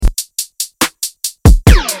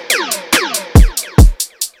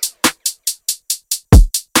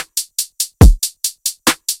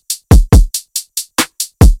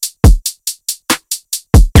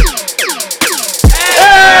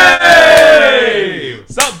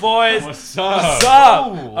guys? What's up? What's up?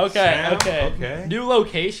 Ooh, Okay. Okay. New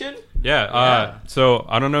location? Yeah. So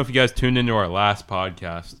I don't know if you guys tuned into our last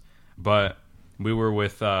podcast, but we were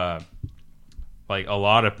with like a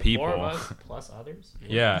lot of people. 4 of us plus others.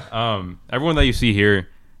 Yeah. Everyone that you see here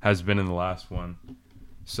has been in the last one.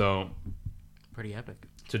 So Pretty epic.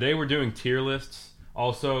 today we're doing tier lists.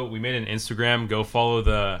 Also, we made an Instagram. Go follow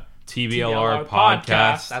the TBLR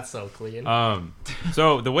podcast. That's so clean.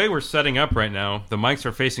 So the way we're setting up right now, the mics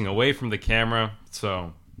are facing away from the camera.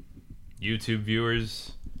 So YouTube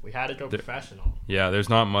viewers, we had to go professional. yeah, there's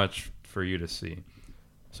not much for you to see.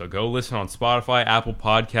 So go listen on Spotify, Apple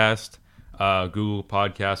Podcast, Google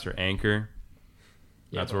Podcast, or Anchor.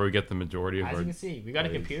 Yeah, That's where we get the majority of as our... you can see, we got a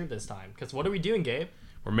computer this time. Because what are we doing, Gabe?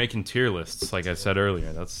 We're making tier lists, like I said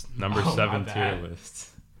earlier. That's number 7 my tier bad. list.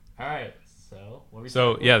 All right. So what are we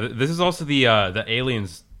So starting yeah, this is also the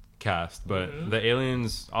Aliens cast, but the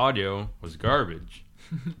Aliens audio was garbage.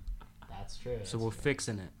 with? That's true. So we're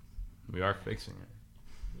fixing it. We are fixing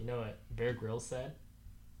it. You know what Bear Grylls said?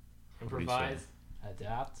 What did he Improvise,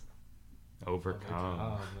 adapt, Overcome.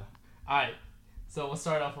 All right. So we'll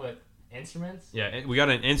start off with instruments. Yeah, we got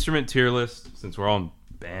an instrument tier list since we're all in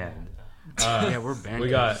band. Yeah, we're band. We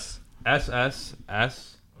got S, S,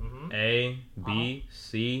 S, Mhm. A, B,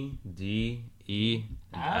 C, D, E,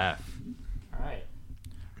 and F. All right.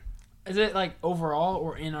 Is it like overall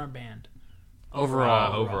or in our band?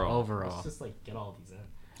 Overall. Let's just like get all these in.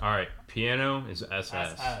 All right, piano is SS.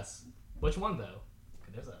 SS. Which one though?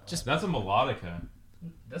 There's a That's a melodica.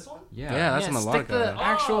 this one. Yeah, that's a Stick the melodica.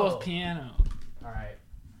 actual Oh. piano. All right.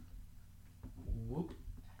 Whoop.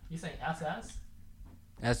 You saying SS?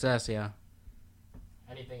 SS, yeah.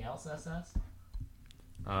 Anything else SS?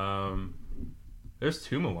 There's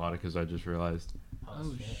 2 melodicas I just realized.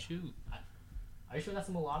 Oh shit. shoot! Are you sure that's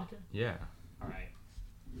a melodica? Yeah. All right.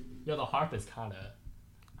 Yo, the harp is kind of.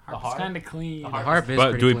 Harp's harp? kind of clean. The The harp harp is But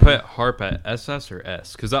pretty do we clean. put harp at SS or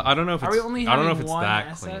S? Because I don't know if it's Are we only I don't having know if it's one that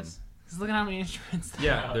SS? clean. Because look at how many instruments. There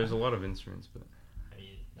Yeah, are. there's a lot of instruments, but I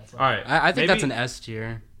mean, that's all right. I think that's maybe- an S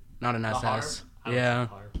tier, not an The harp? SS. I don't Yeah. like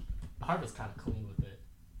the harp. The harp is kind of clean with it.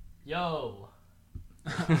 Yo,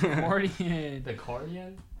 accordion. the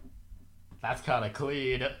accordion. That's kind of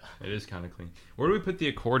clean. It is kind of clean. Where do we put the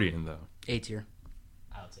accordion though? A tier.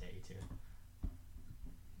 I would say A tier.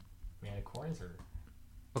 Man, accordions are.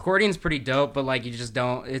 Accordion's pretty dope, but like you just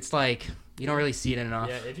don't. It's like you don't really see it enough.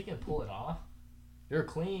 Yeah, if you can pull it off, you're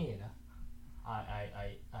clean. I.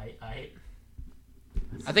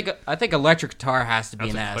 I think electric guitar has to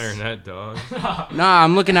be That's an a S. clarinet, dog. Nah,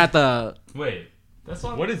 I'm looking at the. Wait, This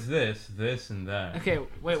one. what is this? This and that. Okay,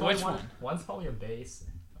 wait, This which one? One's probably a bass,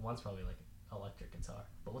 and one's probably like an electric guitar.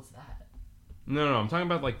 But what's that? No, I'm talking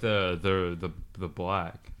about like the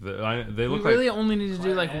black. They We look really only need to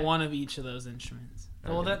do like Clarinet. one of each of those instruments.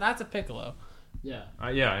 Well, Okay. that's a piccolo. Yeah.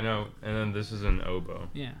 like. Yeah, I know. And then this is an oboe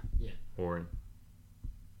Yeah. or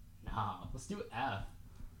Nah. Let's do F.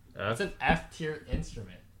 F. It's an F tier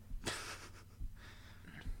instrument.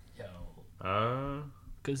 Yo.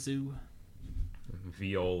 Kazoo.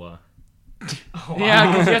 Viola. Oh, Yeah,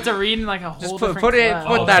 wow. because you have to read in like a whole put- different put it- class.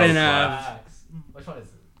 put that Oh, in Sax. Which one is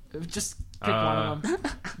it? Just pick one of them.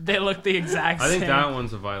 They look the exact I same. think that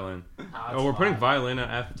one's a violin. Oh, we're putting violin at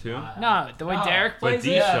F too. No, the way Derek plays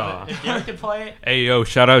D it. Shaw. If Derek can play it, Hey yo,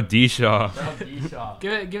 shout out D Shaw. throw D Shaw.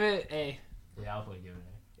 Give it A. Yeah, I'll probably give it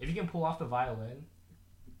A. If you can pull off the violin,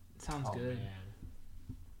 Sounds oh good.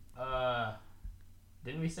 man.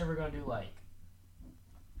 Didn't we say we're gonna do like?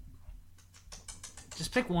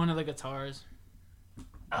 Just pick one of the guitars,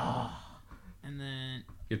 Ah, and then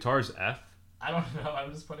Guitar's F. I don't know.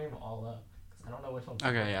 I'm just putting them all up because I don't know which one.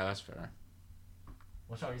 Okay, yeah, that's fair.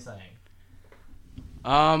 Which one are you saying?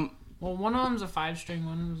 well, one of them's a 5-string,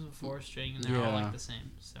 one of them's a 4-string, and they're all Yeah. like the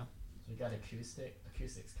same. So We got acoustic.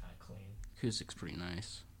 Acoustic's kind of clean. Acoustic's pretty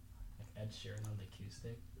nice. Like Ed Sheeran on the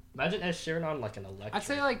acoustic. Imagine Ed Sheeran on like an electric. I'd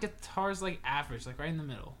say like guitar's like average, like right in the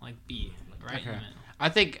middle, like B, right in the Okay. middle. I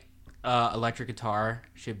think electric guitar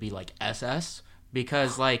should be like SS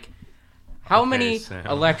because like how Okay, many Sam.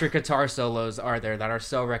 electric guitar solos are there that are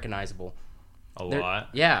so recognizable? A There- lot.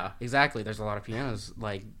 Yeah, exactly. There's a lot of pianos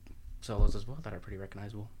like solos as well that are pretty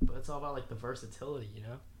recognizable. But it's all about like the versatility, you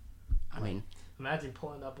know. I mean, Imagine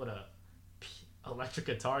pulling up with a electric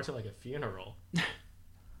guitar to like a funeral.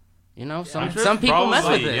 you know, Yeah. some I'm sure some people mess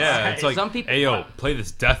with Probably, it. Yeah, it's like, Some people- hey yo, play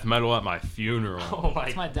this death metal at my funeral. Oh my!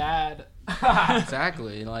 It's my dad.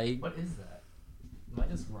 Exactly. Like What is that? Am I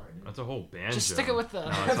just writing? That's a whole banjo. Just stick it with the.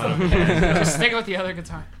 No, it's not a banjo. Just stick it with the other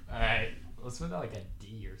guitar. All right, let's put that like a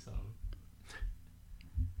D or something.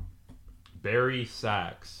 Barry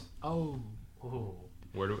sax. Oh, Ooh,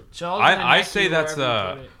 Where do Chalo's I gonna neck say you that's wherever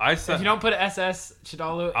you put it. I say If you don't put SS,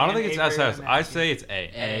 Chidalo. I don't think it's Avery SS. are I neck say it's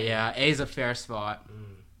A. A, yeah. A's a fair spot.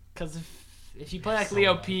 Because if you play like So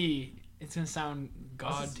Leo bad. P, it's gonna sound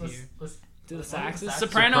god tier. Let's Do the let's- saxes. sax-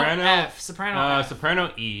 Soprano, Soprano, F. Soprano F.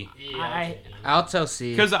 Soprano E. Alto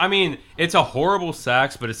C. Because I mean, it's a horrible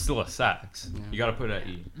sax, but it's still a sax. Yeah. You gotta put it at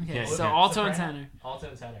E. Okay, Can't- so can't- alto and Soprano? tenor. Alto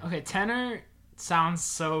and tenor. Okay, tenor sounds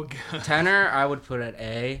so good. Tenor, I would put at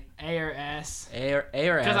A. A or S. A or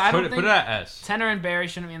S. 'Cause I don't put think- it at S. Tenor and Barry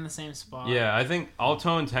shouldn't be in the same spot. Yeah, I think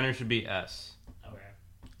alto and tenor should be S. Okay.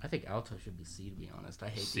 I think alto should be C, to be honest. I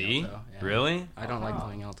hate C? the alto. Yeah. Really? I don't like Oh.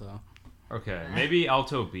 playing alto. Okay, maybe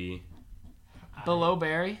alto B. Below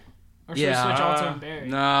Barry? Or should Yeah. we switch alto and Barry?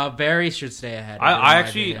 No, Barry should stay ahead. of it, I in my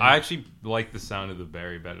actually opinion. like the sound of the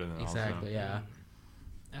Barry better than alto. Exactly, yeah.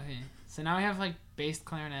 Okay, so now we have like bass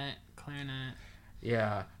clarinet.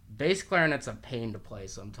 Yeah. Bass clarinet's a pain to play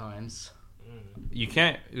sometimes. You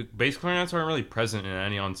can't. Bass clarinets aren't really present in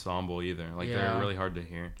any ensemble either. Like Yeah. they're really hard to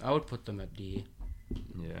hear. I would put them at D.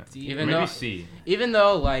 Yeah. D. Even Maybe though- C. Even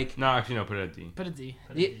though, like, No, actually, no. Put it at D. Put a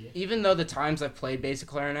D. even though the times I've played bass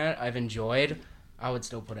clarinet I've enjoyed, I would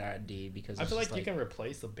still put it at D because I it's feel just like you can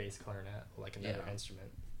replace the bass clarinet with like another Yeah.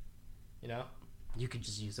 instrument. You know, you could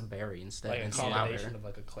just use a Barry instead. like a It's combination louder. of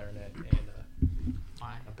like a clarinet and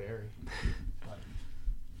Why? a Barry.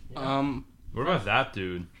 What about that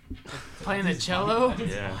dude? Playing the cello?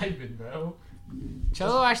 Yeah. Vibing, bro.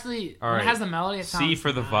 Cello actually, All when right. it has the melody, it sounds C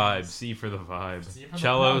for the vibe. nice. C for the vibe. See, from the-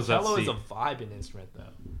 Cello's no, at cello C. is a vibing instrument though.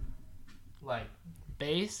 Like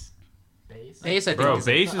Bass? bass. Bass, I think, Bro, is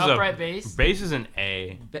bass is Upright a bass? bass is an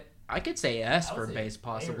A. I could say S I for would say bass A or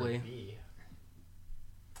possibly. B.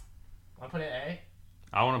 Want to put it A?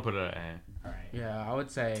 I want to put it at A. All right. Yeah, I would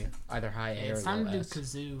say either high A It's or time low to do S.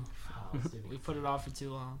 kazoo. Oh, let's do We put it off for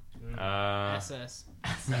too long. SS.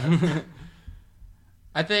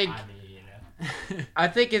 I think I mean, you know. I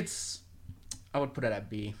think it's. I would put it at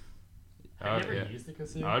B. Have you yeah. ever used the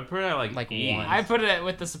kazoo? I would put it at like E. one. I put it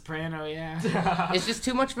with the soprano, yeah. It's just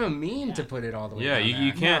too much of a meme to put it all the way. Yeah, down you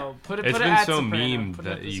there. can't. No, put it, It's put it been at so soprano. memed Put it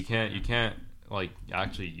that at the you can't like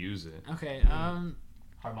actually use it. Okay,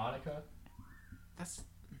 Harmonica. that's.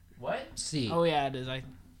 What? C. Oh yeah, it is.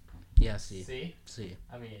 Yeah, C. See? C.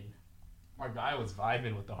 I mean, our guy was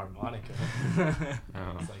vibing with the harmonica.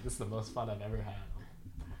 Oh. It's like, this is the most fun I've ever had.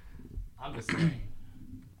 I'm just saying.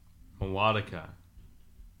 Melodica.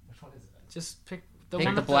 Which one is it? Just pick the Pick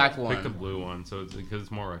one the with black one. Pick the blue one, so it's because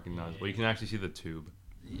it's more recognizable. You can actually see the tube.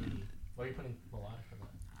 What are you putting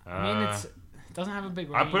melodica on? I mean, it doesn't have a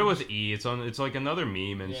big range. I put it with E. It's on. It's like another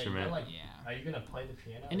meme Yeah, instrument. you're like, Yeah. are you gonna play the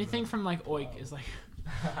piano? or Anything the- from like Oik is like.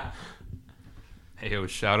 Hey, yo,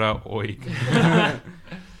 shout out Oik.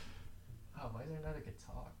 Oh, why is there not a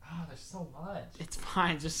guitar? Oh, there's so much. It's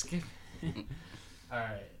fine. Just skip. All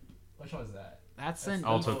right, which one is that? That's That's an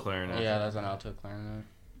Alto Alto. clarinet. Yeah, that's an alto clarinet.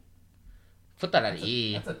 Put that at That's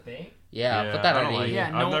E. That's a thing. Yeah, put that I at don't E. like Yeah,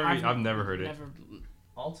 it. no, I've never heard it. Never.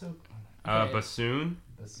 Alto. Okay. Bassoon.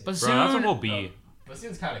 Bassoon. Bassoon. Bro, that's a whole B.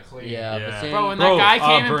 Bassoon's kind of clean. Yeah, Yeah. bassoon. Bro, when Bro, that guy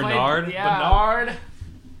came and Bernard? played. Yeah. Bernard.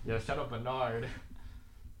 Yo, shout out Bernard.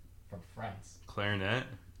 From France. Clarinet.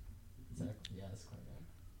 Exactly. Yeah, that's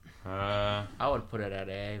clarinet. I would put it at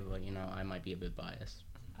A, but you know, I might be a bit biased.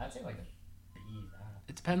 I'd say like a B now.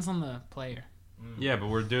 It depends on the player. Yeah, but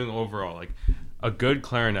we're doing overall like a good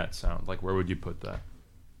clarinet sound. Like, where would you put that?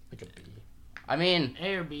 Like a B. I mean,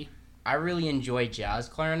 A or B. I really enjoy jazz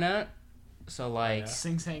clarinet, so like,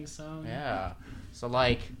 Sing sang song. yeah. So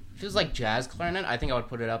like, if it's like jazz clarinet, I think I would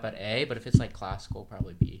put it up at A. But if it's like classical,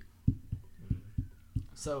 probably B.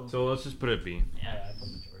 So. So let's just put it B. Yeah, I put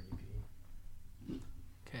majority B.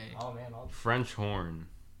 Okay. Oh man, all French horn.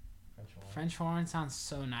 French one. French horn sounds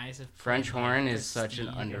so nice. If French played, horn like, is such an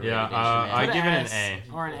pristine. underrated Yeah, instrument. I Put give it an S A.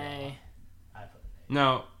 Or an A. I put an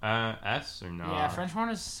No, S or no? Yeah, French horn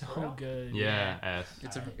is so For real? good. Yeah, S.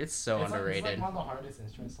 It's so A. It's underrated. like one of the hardest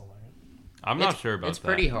instruments to learn. I'm not sure about It's that.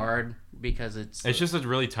 pretty hard because it's. It's just a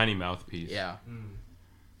really tiny mouthpiece. Yeah.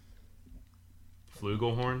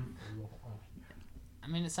 Flugelhorn. I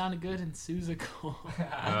mean, it sounded good in Suzical.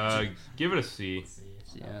 Give it a C.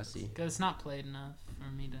 Yeah, see. Because it's not played enough for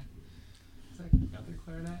me to. Is that another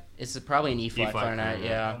clarinet? It's probably an E flat E-flat clarinet. clarinet.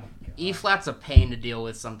 Yeah. Oh my God. E flat's a pain to deal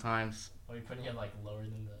with sometimes. Are we putting it like lower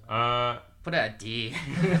than the? Put it at D.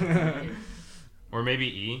 Or maybe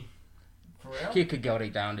E. For real? You could go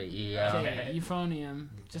down to E. Yeah. Okay, euphonium.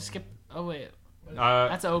 Just skip. Oh, wait.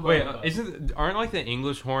 That's oboe. Wait, aren't like the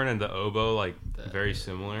English horn and the oboe like very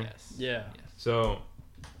similar? Yes. Yeah. So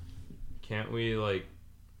can't we like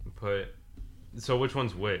put? So which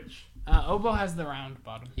one's which? Oboe has the round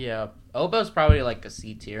bottom. Yeah. Oboe's probably like a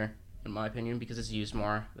C tier. in my opinion, because it's used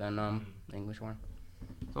more than the English horn.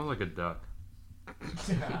 Sounds like a duck.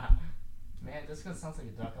 Man, just because it sounds like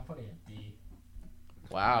a duck, I'm putting a D.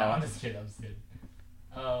 No, Wow. I'm just kidding.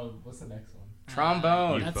 What's the next one?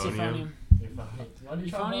 Trombone. That's Euphonium. euphonium. You want to do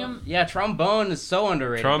trombone? Euphonium? Yeah, trombone is so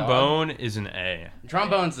underrated. Trombone is an A. Dog.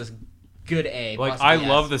 Trombone's a good A. Like, possibly I S.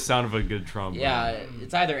 love the sound of a good trombone. Yeah,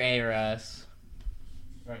 it's either A or S.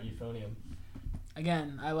 Alright, euphonium.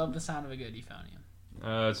 Again, I love the sound of a good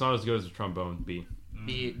euphonium. It's not as good as a trombone. B.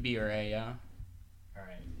 B or A, yeah.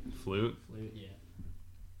 Alright. Flute. Flute, yeah.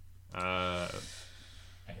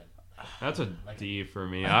 That's a Like D for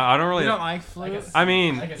me. I don't really. You don't like flute? guess- I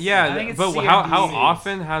mean, I guess- I yeah, think it's but C or how D.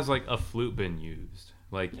 often has like a flute been used?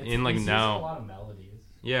 Like It's in like used in a now, lot of melodies.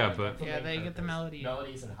 Yeah, Like, but- for Yeah, main they get the purpose. melody.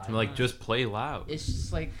 Melodies and high. like just play loud. It's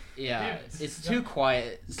just like, yeah, Yeah, it's too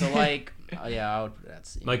quiet. So, like, yeah, I would put that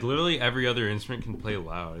C. Like literally every other instrument can play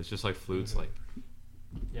loud. It's just like flutes. Like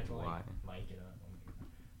You have to like why? mic it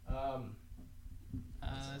up.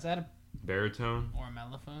 Is that a Baritone. or a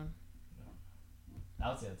mellophone? I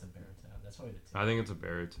would say that's a baritone. That's probably the two. I think it's a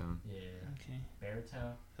baritone. Yeah, Okay.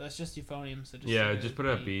 baritone. So that's just euphonium. So just Yeah, like just put it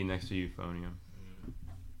at B next to euphonium.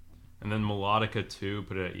 And then melodica 2,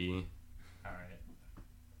 put it at E. All right.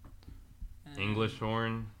 English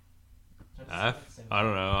horn, Just F. like same- I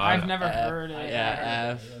don't know. I've never F, heard it.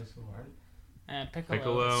 yeah, F. English horn. Piccolo.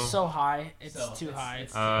 Piccolo. Is so high. It's So, too high.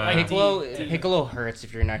 it's- Uh, Like Piccolo, D. Piccolo hurts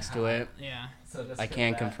if you're next to it. Yeah. So just I put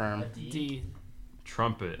can that, confirm. a D. D.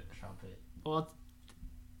 Trumpet. Trumpet. Well,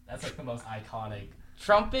 That's like the most iconic.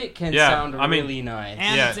 Trumpet can Yeah, sound I mean- really nice.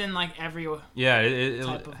 and Yeah. it's in like every Yeah,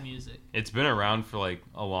 type of music. it's been around for like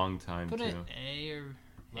a long time Put too. it A or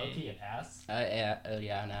Low key and S.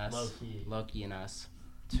 Yeah, an S. Low key. Low-key an S.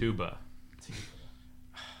 Tuba.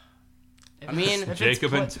 I mean, If it's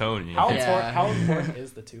Jacob put- and Tony. Yeah. How important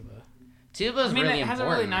is the tuba? Tuba's I mean, really it has important.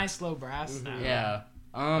 a really nice low brass sound. Yeah.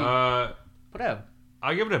 What up?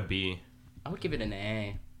 I'll give it a B. I would give it an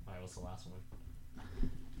A. Alright, what's the last one?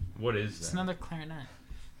 What is It's that? another clarinet.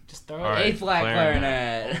 Just throw All it. right. A flat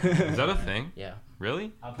clarinet. clarinet. Is that a thing? Yeah.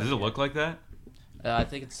 Really? I'll put Does it it. look like that? I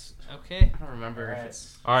think it's. Okay. I don't remember if Alright.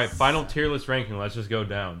 it's. All right, final tier list ranking. Let's just go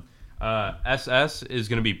down. SS is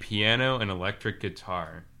going to be piano and electric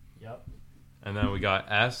guitar. Yep. And then we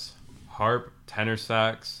got S, harp, tenor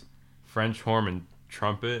sax, French horn, and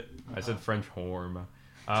trumpet. I said French horn.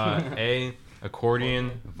 A,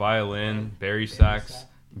 accordion, violin, bari sax,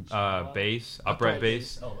 bass, upright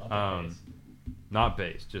bass. Oh, upright bass. Not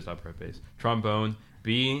bass, just upright bass. Trombone.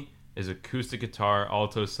 B is acoustic guitar,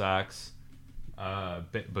 alto sax,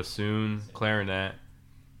 bassoon, clarinet,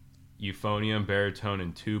 euphonium, baritone,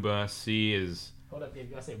 and tuba. C is, Hold up, you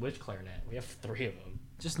gotta say which clarinet. We have 3 of them.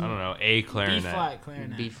 Just I don't know, A B clarinet. flat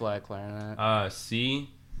clarinet. B flat clarinet. C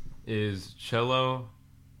is cello,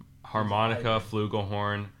 harmonica,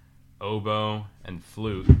 flugelhorn, oboe, and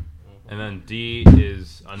flute. And then D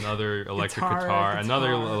is another electric guitar,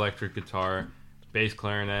 another electric guitar, bass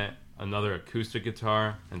clarinet, another acoustic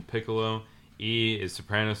guitar, and piccolo. E is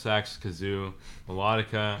soprano sax, kazoo,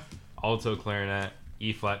 melodica, alto clarinet,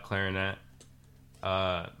 E flat clarinet,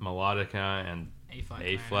 melodica, and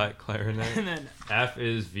A flat clarinet. And then F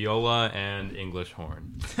is viola and English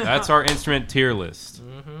horn. That's our instrument tier list.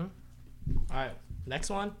 Alright, next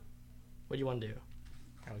one. What do you want to do?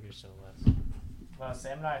 I'll give you a list. Well,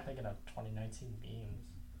 Sam and I are thinking of 2019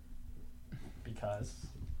 memes. Because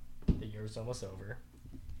the year's almost over.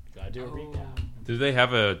 Gotta do a recap. Do they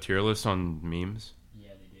have a tier list on memes? Yeah,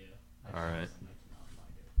 they do. All right.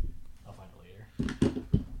 I'll find it later.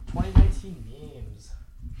 2019 memes.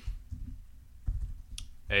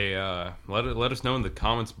 Hey, let us know in the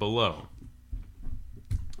comments below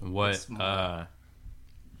what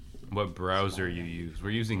browser you use.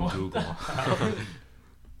 We're using Google.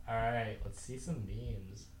 Alright, let's see some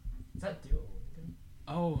memes. Is that Duolingo?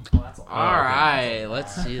 oh, Oh, that's a lot. All right,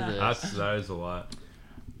 let's see this. That is a lot.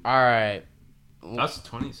 All right, That's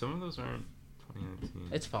 20. Some of those aren't 2019.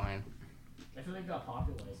 it's fine. I feel like it got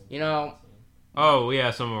popularized. You know, Oh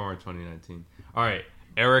yeah, some of them are 2019. All right,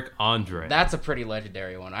 Eric Andre. that's a pretty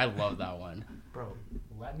legendary one. I love that one. Bro,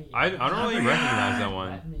 let me in. I don't really recognize that one.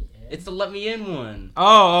 Let me in. It's the Let Me In one.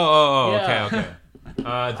 Oh. Yeah. Okay.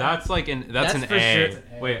 That's like that's an for A. sure.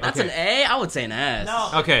 Wait, That's okay. an A? I would say an S.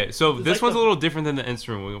 No. Okay, so this like one's the- a little different than the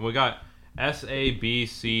instrument. We got S, A, B,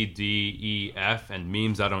 C, D, E, F, and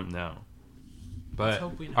memes I don't know. But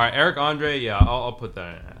hope we know. all right, Eric Andre, yeah, I'll put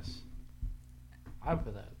that in S. I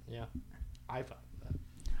put that, yeah. I put that.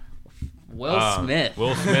 Will Smith.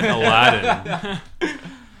 Will Smith, Aladdin.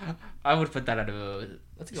 I would put that at a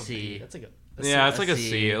That's a good C. That's a good. Yeah, it's like a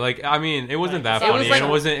C. Like, I mean, it wasn't that It was funny, like-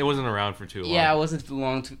 and it wasn't around for too long. Yeah, it wasn't It's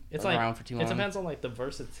around like for too long. it depends on like the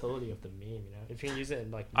versatility of the meme. You know, if you can use it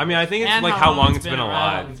in like. I mean, I think it's And like how how long it's been around.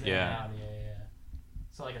 alive. It's been Yeah. around, yeah.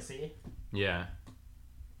 So like a C, Yeah.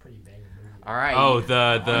 pretty banging movie. All right. Oh,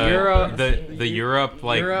 Europe- the Europe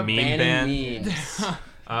like Europe meme banning band. memes.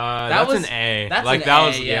 That's was- an A. That's like an that A,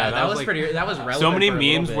 was that was like, pretty. That was relevant. so many for a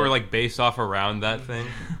little memes bit. were like based off around that thing.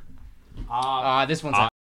 This one's.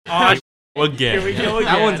 Again. Here we go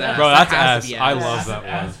That again. one's S. Bro, That that's has to S. be I S. love That's that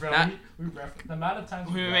S, bro. That- The amount of times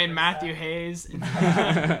We made referenced Matthew that. Hayes.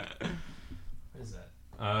 What is that?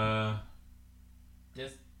 one.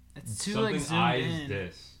 Just It's too Something like zoomed eyes in.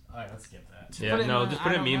 this. all right. Let's skip that. Yeah, Put it no, in just the-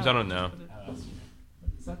 put in memes. I don't know. Oh, that's true.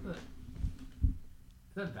 Is that the? Is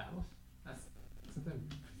that Battle? That's something.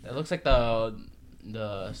 It looks like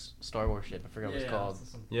the Star Wars ship. I forgot what it's called. that's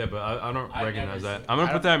something. Yeah, but I don't I've recognize never that. seen- I'm gonna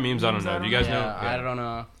I put that in memes. I don't memes, know. I Do you don't guys know? Yeah, I don't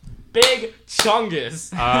know. Big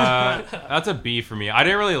Chungus. That's a B for me. I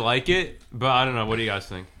didn't really like it, but I don't know. What do you guys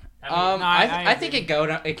think? I mean, No, I I think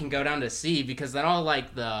agree. it can go down to C because then all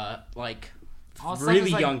like the All stuff really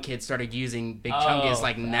is, like- young kids started using Big Oh, Chungus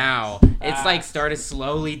like facts. now. It's like Facts. started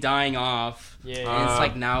slowly dying off. yeah, And it's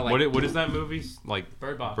like now like what is that movie? Like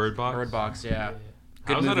Bird Box. Bird Box. Bird Box, yeah.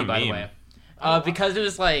 Good How's that movie a by the meme? way. Oh, Because it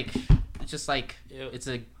was like it's just like Ew. it's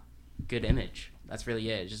a good image. That's really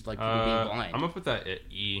it. It's just like people being blind. I'm gonna put that at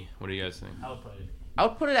E. What do you guys think? I would put it. I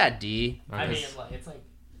would put it at D. I mean, because- like,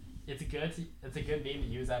 it's a good meme to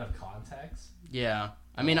use out of context. yeah.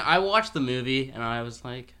 I mean, I watched the movie and I was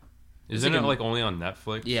like, Isn't a it good- like only on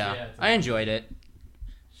Netflix? yeah, Yeah, it's I enjoyed it.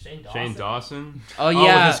 Shane Dawson. Shane Dawson. Oh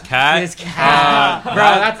yeah, with his cat. His cat, bro.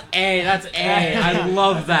 that- That's A. That's A. I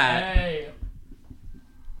love that. Hey,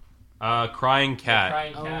 Crying cat.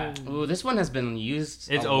 Crying cat. Ooh, this one has been used.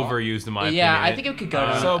 It's a lot. overused in my Yeah, opinion. I think it could go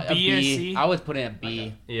down So a B or C? I would put it at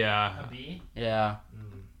B. Yeah. A B. Yeah.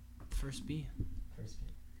 First B. First B.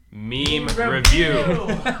 Meme review.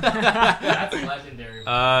 That's legendary.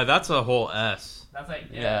 That's a whole S. That's like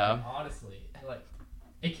Yeah. honestly, like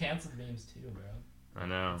it canceled memes too, bro. I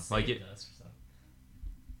know. It Like saved it. us or something.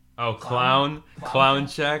 Oh, Clown? clown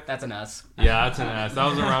check. That's an S. Yeah, that's an S. That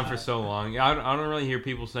was around for so long. Yeah, I don't really hear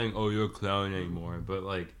people saying, "Oh, you're a clown" anymore. But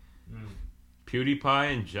like,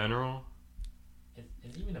 PewDiePie in general.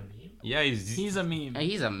 Is he even a meme? Yeah, He's a meme. He's a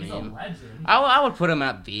He's a meme. legend. I would put him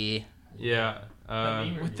at B. yeah. The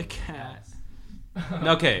meme with the review cat. counts.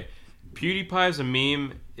 Okay, PewDiePie as a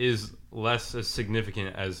meme is less as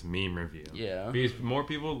significant as meme review. Yeah. Because more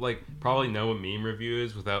people like probably know what meme review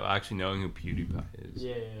is without actually knowing who PewDiePie is.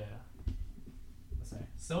 Yeah. What's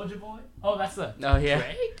that? Soulja Boy? Oh, that's the Oh yeah.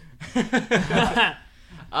 Drake?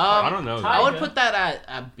 I don't know. I would Tyga. put that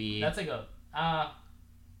at B. That's like a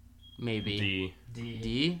Maybe.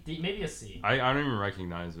 D. D. Maybe a C. I don't even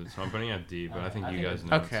recognize it, so I'm putting it at D. But I think I you think guys it's-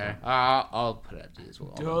 know. Okay. So. I'll put it at D as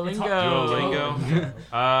well. It's hard- Duolingo.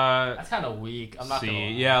 That's kind of weak. I'm not C. gonna lie.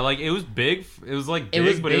 Yeah, like it was big. It was like It big,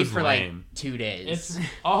 was but big it was for lame. like 2 days. It's the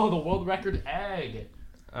world record egg.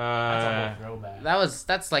 That's a whole throwback.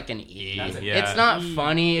 That's like an E. That's yeah. It's not E.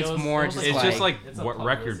 funny. It's It was- more it was just It's like. just like It's a what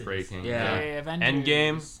publicity record breaking. Yeah.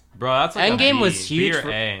 Endgame, bro. That's like Endgame a B, was huge B or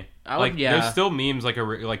for- A. I would- Like yeah. there's still memes like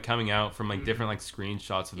coming out from like different like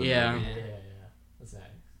screenshots of the Yeah. movie. Yeah. What's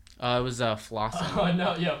that? It was flossing. Oh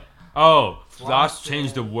no, yo. Oh, floss Floss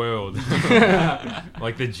changed the it. world.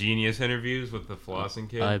 Like the Genius interviews with the flossing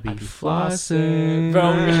kid. I be flossing.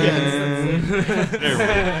 Bro,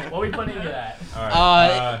 There what are we putting it at? All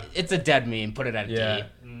right. It's a dead meme. Put it at yeah.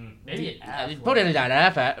 D. Maybe an F. Put it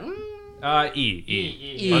at F. E.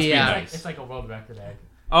 E. Let's be Yeah. nice. It's like a world record egg.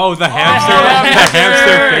 Oh, the hamster, the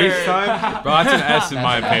hamster FaceTime. Bro, that's an S in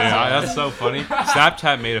my opinion. That's so funny.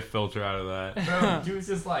 Snapchat made a filter out of that. Bro, dude's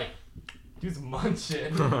just like, dude's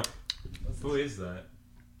munching. Who is that?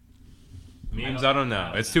 Memes, I don't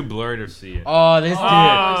know. It's too blurry to see it. Oh, this dude.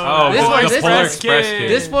 Oh, This the, one- the this Polar one- Express kid.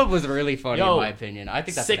 This one was really funny Yo, in my opinion. I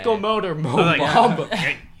think that's an Sicko A. motor Mo Like,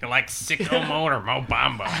 Bamba. you like sicko motor, Mo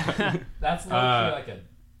Bamba. That's low-key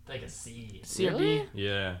like a C. C or Really? B?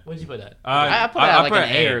 Yeah. What'd you put that? I put it at like put an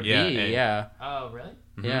A or B. Yeah. Yeah. Oh, really?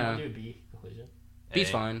 Yeah. I'll do a B conclusion. B's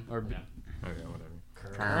A. fine. Or B. Okay, whatever.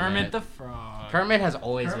 Kermit the Frog. Kermit has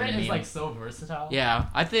always Kermit been a is meme. like so versatile. Yeah,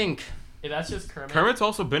 I think. If that's just Kermit. Kermit's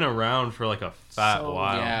also been around for like a fat So,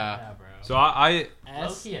 while. Yeah. Yeah, bro. So I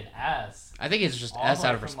S. Low-key an S. I think it's just All S the way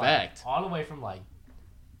out of from, respect. all the way from like.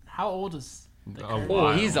 How old is the A Kermit? Oh,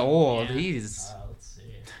 while. he's old. Yeah. He's. Let's see.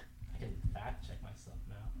 I can fact check myself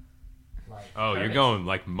now. Like. Oh, you're Kermit's- going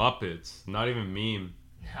like Muppets, not even meme.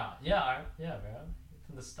 Yeah, bro.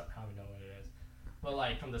 From the start, I don't know what it is, but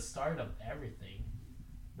like from the start of everything,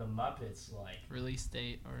 the Muppets like. Release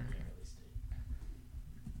date or Yeah, release date.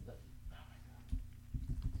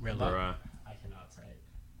 Really? Bruh. I cannot type.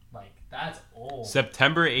 Like, that's old.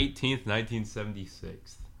 September 18th,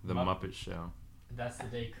 1976. The Mupp- Muppet Show. That's the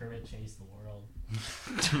day Kermit changed the world.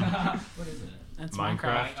 What is it? That's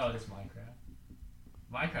Minecraft. Oh, it's Minecraft.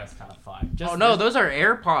 Minecraft's kind of fire. Oh no, those are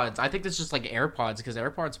AirPods. I think it's just like AirPods because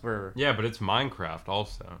AirPods were. Yeah, but it's Minecraft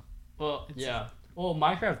also. Well, yeah. Well,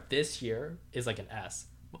 Minecraft this year is like an S.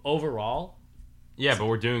 Overall, Yeah, but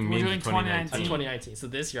we're doing We're memes doing in 2019. 2019. So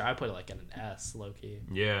this year I put it like in an S, low key.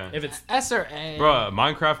 Yeah. If it's S or A. Bruh,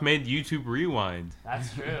 Minecraft made YouTube Rewind.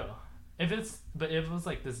 that's true. If it was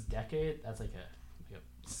like this decade, that's like a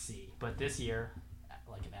C. But this year,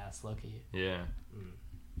 like an S, low key. Yeah.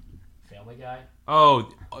 Family Guy. Oh,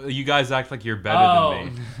 you guys act like you're better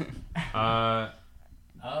than me. Oh.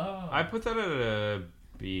 I put that at a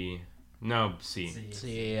B. No, C.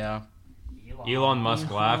 C. Yeah. Elon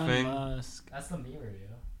Musk laughing. Musk. That's the meme review.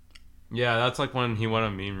 Yeah, that's like when he won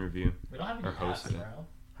a meme review. We don't have any Or Fs, hosted it. bro.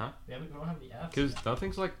 Huh? We don't have any Fs. Because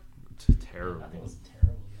nothing's like terrible. Nothing was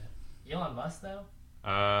terrible yet. Elon Musk though.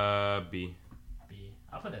 B. B.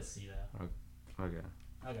 I'll put it C though. Okay.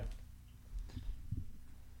 Okay.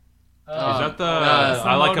 Is that the it's the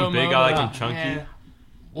I like him Moto big, I like him Moto. chunky? Yeah.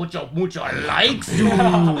 Mucho likes you.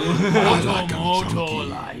 Moto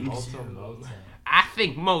likes Moto. I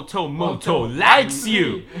think Moto likes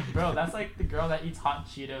you. Bro, that's like the girl that eats hot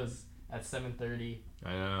Cheetos at 7:30.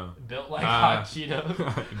 I know. Built like hot Cheetos.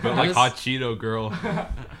 But like hot Cheeto girl.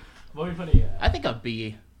 What are we putting it at? I think a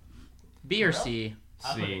B. B or C.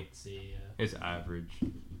 I'll put C. it C, yeah. It's average.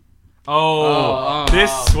 Oh,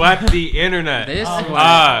 This swept the internet. This Oh,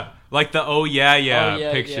 one. Like the oh yeah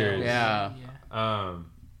yeah, pictures. Yeah.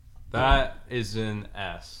 That is an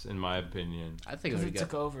S in my opinion. I think it Because would it be took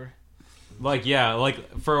good. over. Like yeah,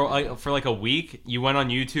 like for a week, you went on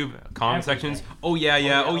YouTube comment Everything. sections. Oh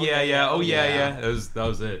yeah, Oh, yeah. That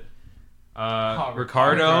was it. Oh,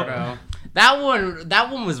 Ricardo. That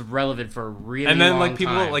one was relevant for a really And then long like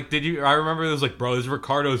people time. like I remember it was like, bro, this is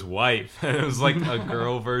Ricardo's wife. And it was like a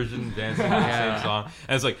girl version dancing the Yeah. same song.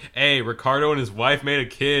 And it's like, hey, Ricardo and his wife made a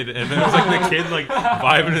kid, and then it was like the kid like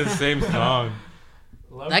vibing to the same song.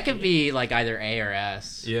 That could be like either A or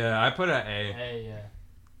S. Yeah, I put an A. Hey, yeah.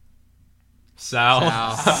 Sal.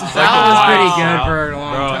 Sal. It's Sal like was a pretty wild good Sal. for a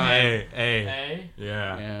long Bro, time. A. A.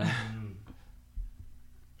 Yeah. Yeah. Mm.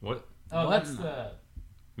 What? Oh, What? that's the.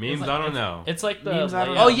 Memes? It's like- I don't know. It's like the. Memes, I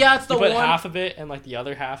don't layout. Oh yeah, it's the You put one. half of it, and like the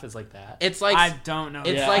other half is like that. It's like I don't know.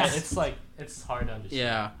 It's yeah, like- it's hard to understand.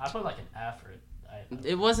 Yeah. I put like an F or.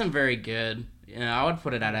 it wasn't very good. Yeah, I would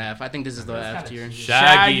put it at F. I think this is the That's F kinda tier. cheesy.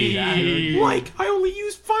 Shaggy. Shaggy. Like, I only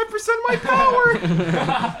used 5% of my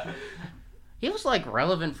power. He was like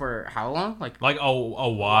relevant for how long? Like Like, a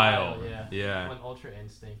while. Yeah. Yeah. When Ultra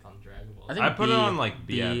Instinct on Dragon Ball. I think I put B. it on like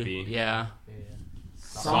B. Yeah, B. Yeah. Yeah.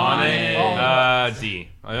 Sonic. Oh. D. It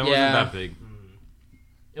wasn't Yeah. that big.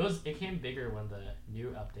 It came bigger when the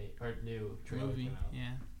new update or new trailer Movie. came out.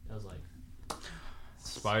 Yeah. It was like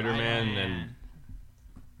Spider-Man and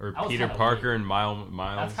or That was Peter kinda Parker weak. and Miles.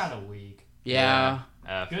 that's kind of weak. Yeah.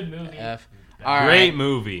 F. Good movie. F. bad- All right. Great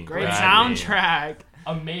movie. Great Bad meme. soundtrack.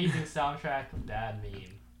 Amazing soundtrack. Bad meme.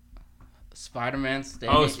 Spider-Man.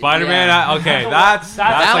 Oh, Spider-Man. Yeah. Okay, that's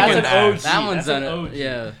That's like an an OG. F. That one's That's an an OG.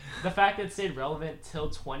 yeah. The fact that it stayed relevant till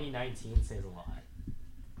 2019 says a lot.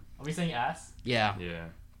 Are we saying S? Yeah. Yeah.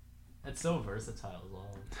 It's so versatile as well.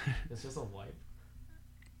 It's just a wipe.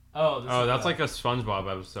 Oh, this Oh, is that's the- like a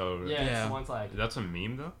SpongeBob episode. Yeah, Yeah. it's one's like That's a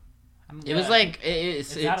meme though. It was Yeah. like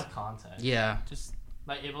it's it's out of context. yeah. Just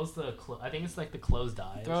Like it was the I think it's like the closed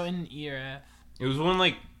eyes. throw it in E or F. It was when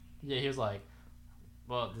like Yeah, he was like,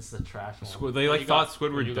 "Well, this is a trash one." Squid- they, When like, you thought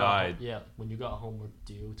when Squidward you got home- died. Yeah, when you got homework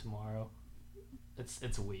due tomorrow.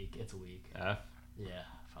 It's weak. It's weak. F. Yeah,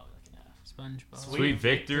 probably like an F. SpongeBob. Sweet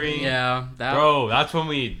Victory. Yeah. That Bro, that's when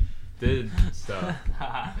we did stuff.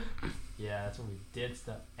 Yeah, that's when we did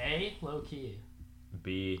stuff. A, low key.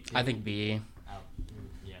 B. I think B. Out.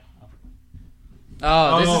 Yeah. Up.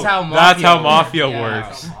 Oh, this is how Mafia that's how works. Mafia Yeah.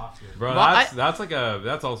 works. That's off here. Bro, Well,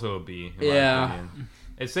 that's also a B. In Yeah. My opinion.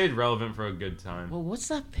 It stayed relevant for a good time. Well, what's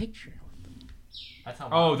that picture? That's how.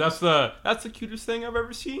 Oh, that's the cutest thing I've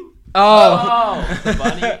ever seen. Oh. the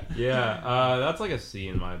bunny. Yeah, that's like a C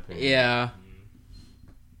in my opinion. Yeah.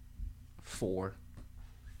 4.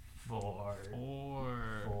 4.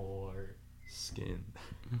 Skin.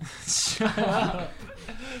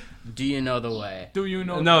 Do you know the way? Do you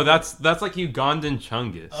know? No, that's like Ugandan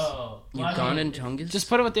Chungus. Oh. well, I mean, Ugandan Chungus? Just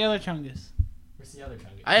put it with the other Chungus. Where's the other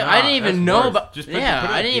chungus? I Nah, didn't even that's know worse. about. Just put it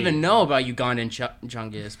I at didn't B. even know about Ugandan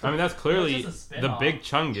Chungus. I mean, that's clearly It's just a the spin-off. big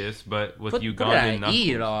Chungus, but with Put it Ugandan at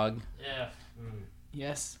E, knuckles. dog. Yeah.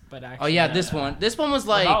 Yes, but actually. Oh yeah, this one. This one was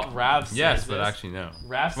like. How Rav says Yes, but this. actually no.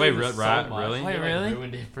 Rav Wait, says this so Rav, much. really? He, Wait, like, really?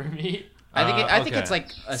 ruined it for me. I think Okay. it's like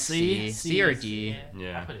a C or D.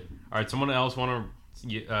 Yeah. I put it. All right, someone else want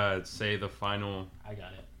to say the final? I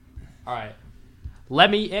got it. All right. Let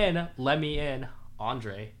me in,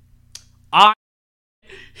 Andre.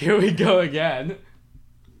 Here we go again.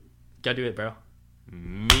 Gotta do it, bro.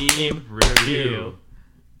 Meme review.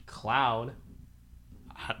 Clown.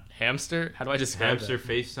 Hamster? How do I describe Hamster that?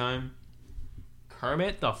 FaceTime.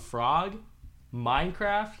 Kermit the Frog.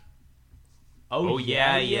 Minecraft. Oh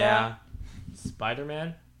yeah.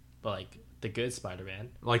 Spider-Man. But like the good Spider-Man.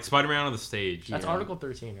 Like Spider-Man on the stage. That's Yeah. Article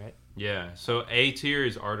 13, right? Yeah. So A tier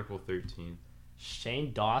is Article 13.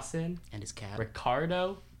 Shane Dawson. And his cat.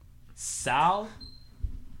 Ricardo. Sal.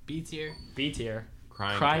 B tier. B tier.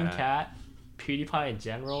 Crying Cat. PewDiePie in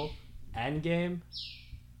general. Endgame.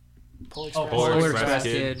 Polar Oh, Express. Polar Express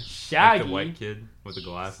Kid. Kid. Shaggy. Like the white kid with the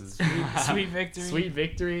glasses. Sweet Victory. Sweet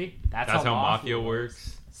Victory. That's That's how Mafia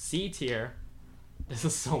works. C tier. This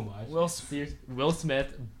is so much. Will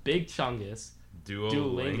Smith. Big Chungus.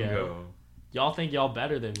 Duolingo. Y'all think y'all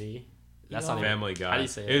better than me. That's not even. Family Guy. How do you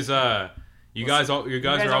say it? It was you guys are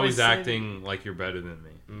always always say acting like you're better than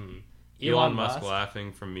me. Elon Musk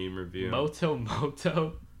laughing from meme review.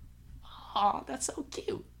 Moto. Oh, that's so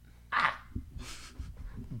cute.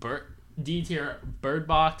 D tier. Bird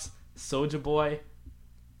Box. Soulja Boy.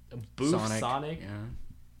 Boof Sonic. Yeah.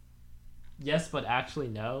 Yes, but actually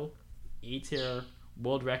no. E tier.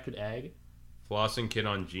 World Record Egg. Flossing Kid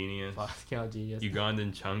on Genius. Genius.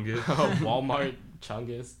 Ugandan Chungus. Walmart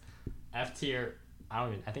Chungus. F tier. I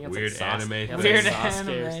think it's Weird like Sasuke. anime That's thing. like Weird Sasuke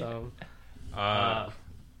or anime. something.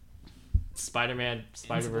 Spider-Man,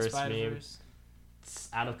 Spider-Verse meme. Spider-Verse.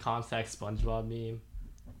 Out of context SpongeBob meme.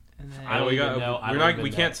 And then, I don't even know. We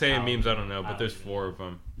can't say I memes. I don't don't know, but there's even 4 of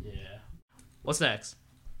them. Yeah. What's next?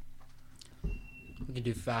 We can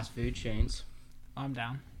do fast food chains. I'm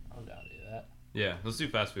down. I'm down to do that. Yeah, let's do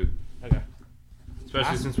fast food. Okay.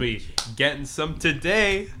 Especially since we getting some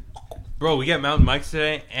today. Bro, we get Mountain Mike's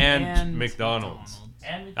today and McDonald's.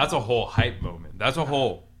 And That's a whole hype moment. That's a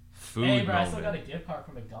whole food Hey, bro, I still moment. got a gift card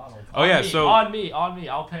from McDonald's. Oh, yeah, so- on me,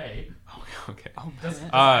 I'll pay. Okay. Just Uh,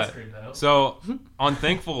 ice cream though. So on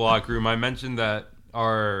Thankful Locker Room, I mentioned that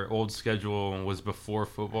our old schedule was before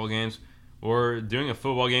football games. We're doing a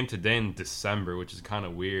football game today in December, which is kind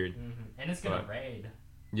of weird. And it's gonna but- rain.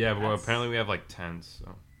 Yeah, but That's- apparently we have like tents,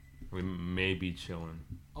 so we may be chilling.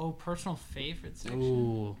 Oh, personal favorite section.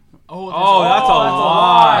 Ooh. Oh, that's a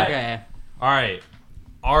lot. Okay. All right,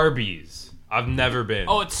 Arby's. I've never been.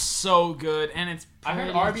 Oh, it's so good, and it's. I heard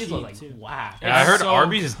pretty Arby's cheap, was like too. whack. Yeah, I heard so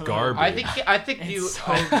Arby's is good. garbage. I think you. It's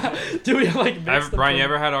so good. Do we like mix the Brian, you two?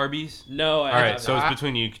 ever had Arby's? No, All right, so it's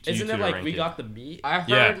between you. isn't you it two like to we rank got the meat? I heard.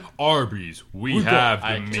 Yeah, Arby's. We have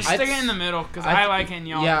the meat. Just I- stick it in the middle because I I like it and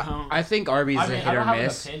y'all Yeah, don't. I think Arby's is a I hit or don't have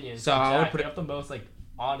miss. an opinion. So I would Jack, put you it. have the most like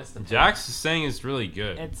honest opinion. Jack's saying it's really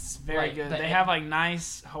good. It's very Like, good. the- They have like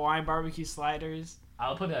nice Hawaiian barbecue sliders.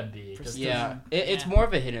 I'll put it at B. Just Yeah, it's Yeah. more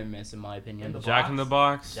of a hit and miss in my opinion. In the Jack in the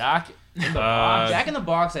Box. Jack in the Uh, box. Jack in the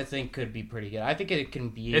Box, I think, could be pretty good. I think it can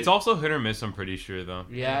be. It's also hit or miss. I'm pretty sure though.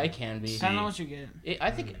 Yeah, it can be. See. I don't know what you get. I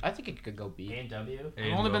think it could go B. A&W.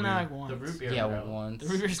 I've only been there like The once. root beer. Yeah, bro. once. The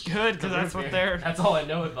root beer's good The because root that's what beer. they're. That's all I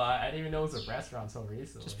know it by. I didn't even know it was a restaurant until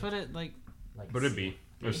recently. Just put it like like Put it C.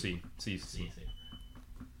 B or C. C. C.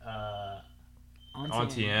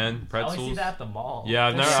 Auntie Anne I only see pretzels. that at the mall. Yeah,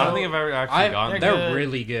 I've They're never. I don't so- think I've ever actually gotten. They're them. good.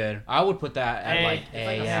 really good. I would put that at A. like It's A.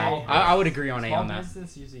 like a Yeah, small I would agree on A Small on that.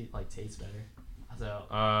 business usually like tastes better.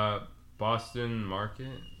 So Boston Market.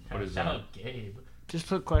 What is shout that? out Gabe. just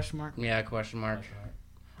put question mark. Yeah, question mark.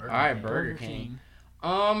 Burger All right, King. Burger King.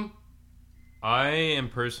 Um, I am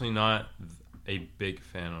personally not a big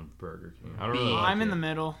fan of Burger King. I don't really. B. Like I'm in it. the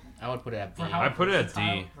middle. I would put it at B. For how I put it at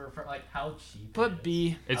versatile- D. For like how cheap. it Put is.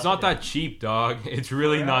 B. It's I'll not put it- that cheap, dog. It's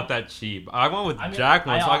really For not real? that cheap. I went with I mean, Jack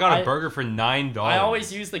once, so I got a I- burger for $9. I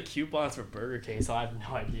always use the coupons for Burger King, so I have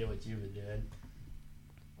no idea what you've been doing.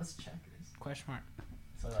 What's Checkers? Question mark.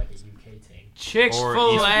 So like a UK thing.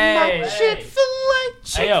 Chick-fil-A. Hey. Chick-fil-A.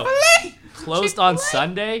 Hey, yo, closed on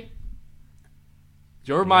Sunday.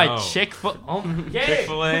 You're my No. Chick-fil. Oh,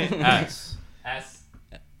 Chick-fil-A S. S.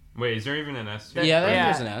 Wait, is there even an S? Here? Yeah, Yeah.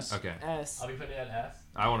 there's an S. Okay, S. I'll be putting it at S.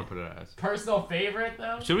 I want to put it at S. Personal favorite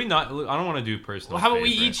though. Should we not? I don't want to do personal. Well, how about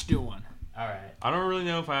we favorite. each do one? All right. I don't really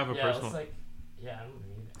know if I have a Yeah, personal. let's like. Yeah, I don't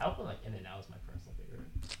know. I'll put like In-N-Out as my personal favorite.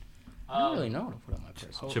 I don't really know what to put on my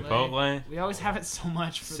personal. Chipotle. We always have it so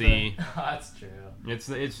much for C. That's true.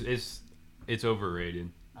 It's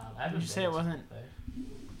overrated. I haven't Did you say been it to wasn't-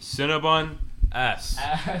 Chipotle. Cinnabon. S.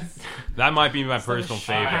 S. That might be my So personal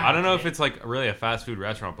shy. favorite. I don't know if it's like really a fast food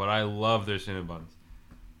restaurant, but I love their Cinnabons.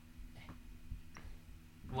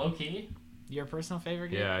 Low key. Your personal favorite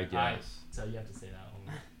game? Yeah, I guess. So you have to say that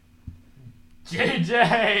one.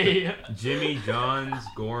 JJ. Jimmy John's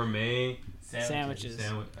Gourmet Sandwiches.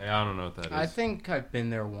 Sandwich. I don't know what that is. I think I've been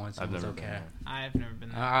there once. I've It was never been okay. there. I've never been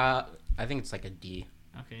there. I think it's like a D.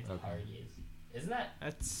 Okay. Okay. Hardee's. Isn't that?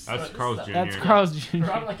 That's That's This Carl's is Jr. the- that's Carl's Jr.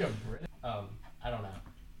 We're on like a Brit. I don't know.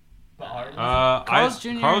 But Hardee's. Carl's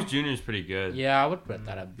Jr. Carl's Jr. is pretty good. Yeah, I would put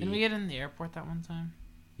that at B. Didn't we get in the airport that one time?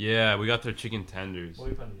 Yeah, we got their chicken tenders. What are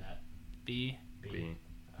we putting that? B. B.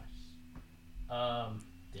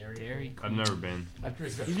 Dairy. Dairy. I've never been.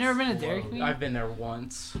 You've never been to Dairy Queen? I've been there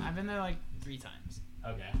once. I've been there like 3 times.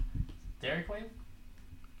 Okay. Dairy Queen.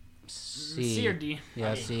 C or D?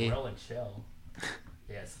 Yeah, I mean, C. Grill and chill.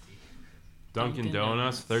 Yes, D. Dunkin' Dunkin' Donuts.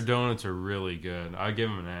 Donuts. Their donuts are really good. I give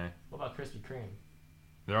them an A. What about Krispy Kreme?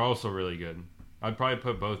 They're also really good. I'd probably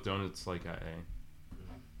put both donuts like at A.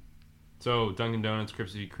 So Dunkin' Donuts,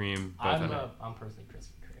 Krispy Kreme, both at A. I'm personally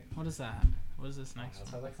Krispy Kreme. What is that? What is this next?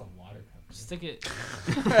 That's like some water company. Stick it.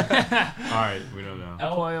 All right, we don't know.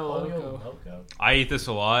 El Pollo Pollo Loco. I eat this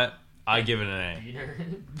a lot. I give it an A. Beater.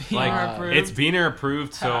 Like approved. it's Beaner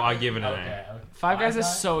approved, so I give it an A. Okay. Five Guys is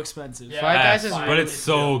so expensive. Yeah. Five Guys is But really it's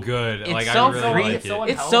so good. It's Like so I really free- like so it.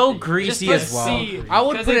 It's so unhealthy. greasy Just as put well. C, I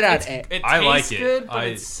would 'cause put it it's- at A. It I like tastes it. good, but I-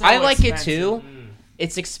 it's so I like it expensive. too. Mm.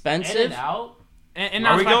 It's In expensive. and out. And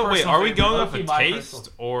Are that's we my going? Wait, personal are we favorite. going off Low-key of my taste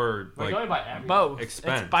personal- or We're like? going by everything. Both.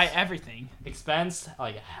 Expense. It's by everything. Expense,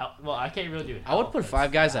 like well, I can't really do it. I would put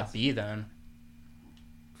Five Guys at B then.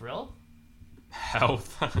 Grill.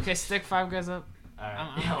 Health. Okay, stick Five Guys up. Alright.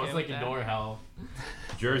 I'm Yeah, okay let's like with that. ignore health.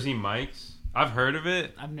 Jersey Mike's. I've heard of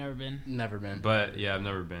it, I've never been. Never been. but yeah, I've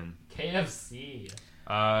never been. KFC.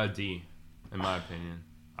 D, in my opinion.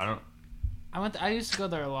 I don't. I used to go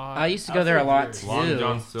there a lot. I used to go there a lot That's too. Long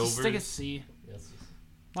John Just stick a Silver's. C. Yes.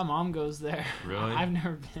 My mom goes there. Really? I've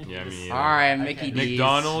never been. Yeah, me either. All right, Okay. Mickey D's.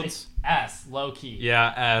 McDonald's. S. Low key.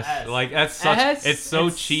 Yeah, S. S. Like that's such. S? It's so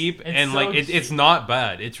It's- cheap it's and so like it's cheap. not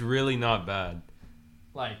bad. It's really not bad.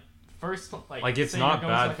 Like first, Like, it's say not you're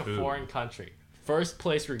going bad to, like food. a foreign country. First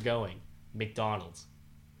place we're going, McDonald's.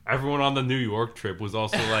 Everyone on the New York trip was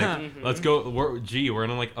also like, "Let's go." We're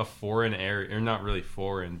in like a foreign area, or not really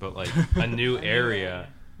foreign, but like a new area.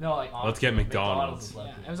 No, like Let's get honestly, McDonald's. is Yeah,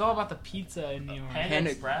 low-key. it was all about the pizza in New York. Panda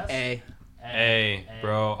Express. A. A,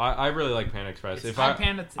 bro. I really like Pan Express. It's If Thai I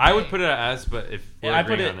Panda today. I would put it at S, but if Well, you're I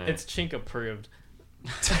put agreeing it. on It's Chink approved.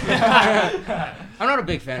 I'm not a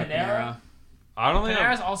big fan of Panera? Panera. I don't think.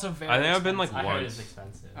 Panera's also very I think I've been, like, expensive. I heard it's Once.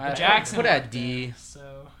 expensive. I Jackson put it at worked D. there,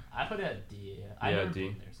 so I put it at D. I Yeah, never D.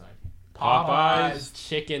 been there, so I can't. Popeyes.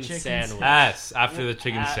 chicken Chicken sandwich. S after the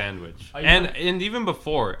chicken at- sandwich, Are you and even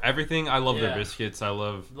before everything. I love their Yeah. biscuits. I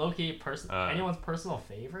love. Low key, Uh, anyone's personal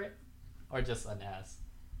favorite, or just an S?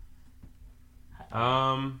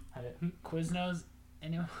 Quiznos.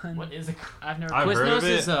 Anyone? What is it? I've never. I've heard of Quiznos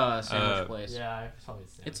it. is a sandwich place. Yeah, I've probably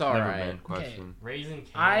seen. It's it. all Never right. been. Question. Raisin Cane's.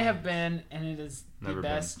 I have been, and it is the Never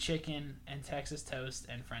been. best chicken and Texas toast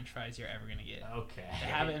and French fries you're ever gonna get. Okay. They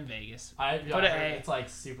have it in Vegas. I've Put it heard A. It's like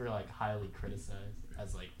super like highly criticized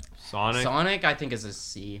as like. Sonic. Sonic, I think, is a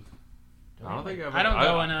C. I don't think I've. I don't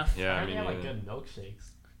go enough. Yeah, I me think have like neither. good milkshakes.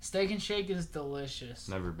 Steak and Shake is delicious.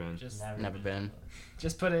 Never been. Just Never been.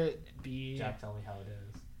 just put it B. Jack, tell me how it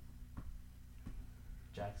is.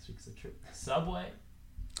 Jack speaks the truth. Subway.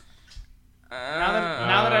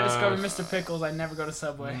 Now that I discovered Mr. Pickles, I never go to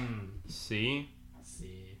Subway. C.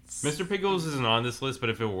 C. Mr. Pickles isn't on this list, but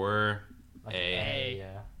if it were, Like A.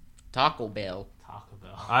 Yeah. Taco Bell. Taco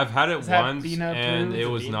Bell. I've had it Is that once Beano and approved? it Is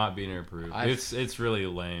it was Beano? not Beaner approved. I've- It's really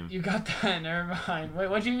lame. You got that? Never mind. Wait,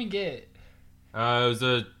 what'd you even get? It was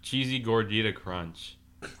a cheesy gordita crunch.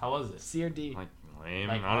 How was it? C or D? Like lame.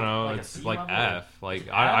 Like- I don't know. like a it's C like level? F. Like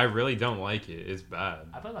F? I really don't like it. It's bad.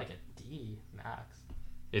 I put like a D max.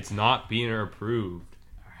 It's not Beaner approved.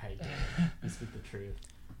 Alright, you speak the truth.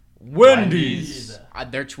 Wendy's.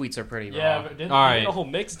 Their tweets are pretty Yeah, raw. but didn't All they did right. a whole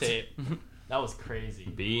mixtape. That was crazy.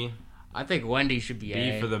 B. I think Wendy's should be B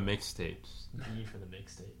A. for the mixtapes. D for the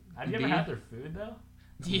mixtape. Have you D? ever had their food though?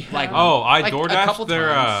 Yeah. Like- Oh, I Like, a DoorDashed couple their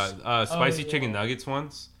times. spicy yeah. chicken nuggets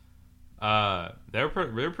once. They're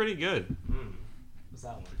pretty good. What's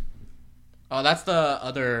that one? Oh, that's the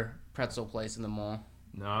other pretzel place in the mall.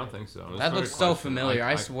 No, I don't think so. Let's That go to looks so question. familiar.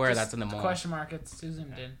 I swear Just that's in the mall. Question mark. It's too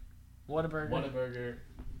zoomed in. Whataburger. Whataburger.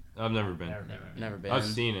 I've never been. Never been. I've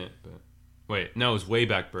seen it, but wait, no, it's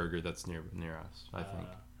Wayback Burger that's near us. I think.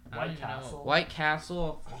 I don't White even know. Castle. White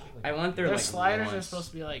Castle. I went there Their like sliders are once. supposed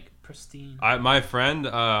to be like pristine. My friend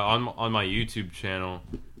on my YouTube channel,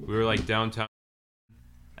 we were like downtown.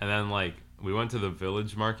 and then like we went to the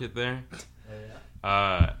village market there,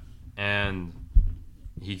 Yeah. and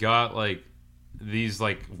he got like these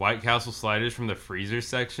like White Castle sliders from the freezer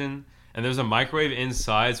section, and there's a microwave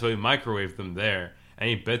inside, so he microwaved them there, and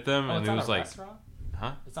he bit them, Oh, and it's it not was a like, restaurant?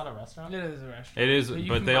 huh? It's not a restaurant? It is a restaurant. It is, you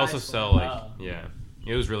but can they buy also it sell like, Oh. yeah,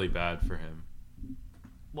 it was really bad for him.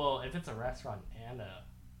 Well, if it's a restaurant and a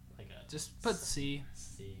Just put C.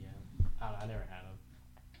 C, yeah. I don't know, I never had them.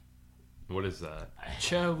 What is that?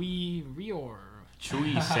 Chewy Rior.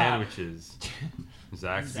 Chewy sandwiches.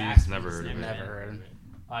 Zaxby's, Zaxby's, never heard of it. Never heard of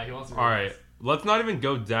it. He wants to All right, let's not even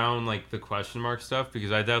go down like the question mark stuff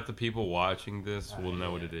because I doubt the people watching this will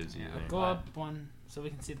know what it is Yeah, either. go up one so we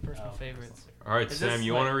can see the personal favorites. All right, Is Sam, this,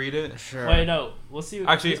 you like- want to read it? Sure. Wait, no. We'll see.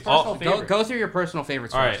 Actually, his personal favorite. Go through your personal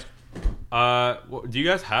favorites All first. right. Do you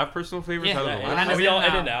guys have personal favorites? Yeah, out of yeah, the yeah. list? Mine Are is we all In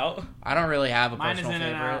and in and out? I don't really have a Mine is personal In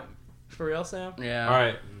and favorite. Out. For real, Sam? Yeah. All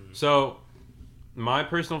right. So, my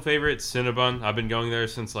personal favorite, Cinnabon. I've been going there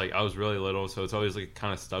since like I was really little, so it's always like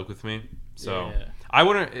kind of stuck with me. So Yeah. I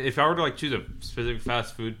wouldn't, if I were to like choose a specific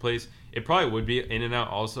fast food place, it probably would be In and Out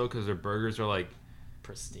also because their burgers are like,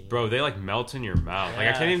 Pristine. bro, they like melt in your mouth. Like I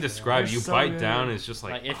Yeah, can't even for describe. real. You They're so bite good. down, it's just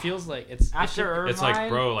like, It feels like it's After it's like,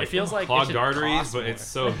 bro, like it feels like it clogged should arteries, cost but more. it's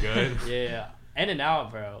so good. Yeah. In and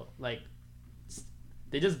Out, bro. Like,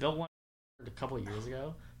 they just built one a couple of years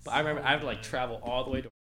ago. But I remember I had to like travel all the way to.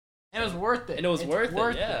 It was worth it. And it was It's worth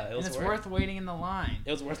it, yeah, it was and it's worth worth waiting in the line.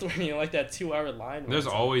 It was worth waiting in like that 2-hour line. There's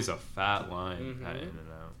once. always a fat line Mhm. at In and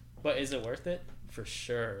Out. But is it worth it? For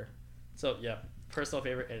sure. So yeah, personal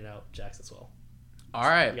favorite In and Out, Jax as well. All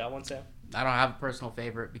right. You got one, Sam? I don't have a personal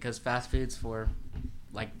favorite because fast food's for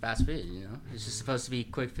like fast food, you know? It's just supposed to be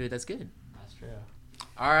quick food that's good. That's true.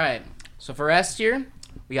 All right. So for S tier,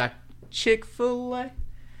 we got Chick-fil-A,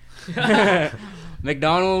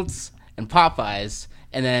 McDonald's, and Popeyes.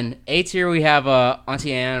 And then A tier, we have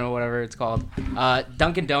Auntie Anne or whatever it's called,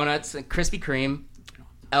 Dunkin' Donuts, Krispy Kreme,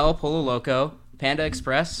 El Pollo Loco, Panda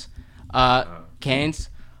Express, Cane's,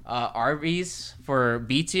 Arby's for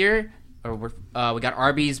B tier. We got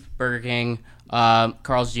Arby's, Burger King,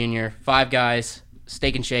 Carl's Jr., Five Guys,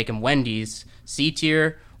 Steak and Shake, and Wendy's. C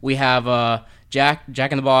tier, we have Jack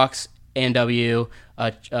in the Box, A&W,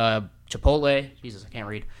 Chipotle, Jesus, I can't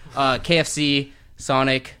read, KFC,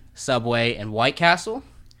 Sonic, Subway, and White Castle.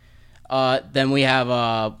 Then we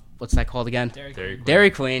have, what's that called again?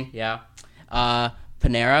 Dairy Queen, yeah.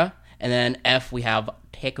 Panera. And then F, we have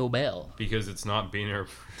Taco Bell. Because it's not beaner.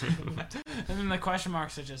 And then the question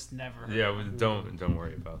marks are just never. Yeah, don't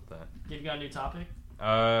worry about that. You got a new topic?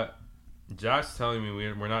 Josh's telling me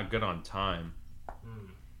we're not good on time.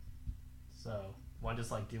 So, want to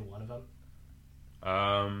just like do one of them?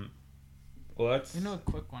 Well, that's... You know, a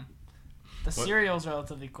quick one. The cereal's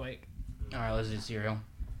relatively quick. All right, let's do cereal.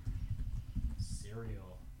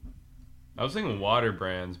 Cereal. I was thinking water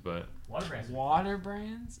brands, but... Water brands. Water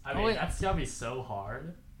brands? I mean, that's gonna be so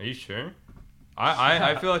hard. Are you sure?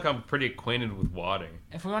 I feel like I'm pretty acquainted with water.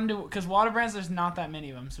 If we want to do, because water brands, there's not that many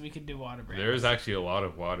of them, so we could do water brands. There's actually a lot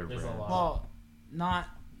of water There's a brands. lot. Well, not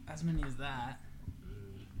as many as that.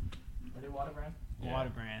 What do water brand? Yeah. Water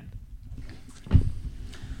brand.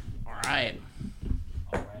 All right.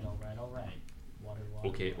 All right. Water.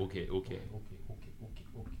 Okay. Okay. Is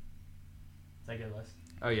that a good list?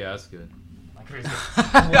 Oh, yeah, that's good. My career's oh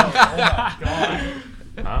my god.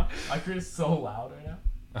 Huh? My career's so loud right now.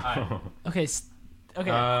 Alright. Okay.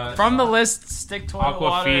 Okay. From the list, stick toilet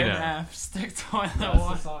water Aquafina. and F. Stick toilet That's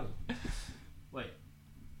water. Dasani. Wait.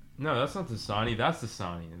 No, that's not Dasani. That's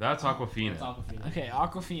Dasani. That's Aquafina. It's Aquafina. Okay,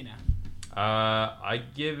 Aquafina. I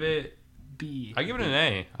give it... B. I give it an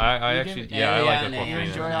A. I You actually... give it- Yeah, I Yeah, like an A. You Aquafina.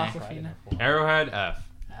 enjoy Yeah. Aquafina? Arrowhead, F.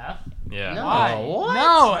 F? Yeah. No. Why? what?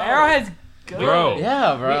 No, Arrowhead's good. Bro.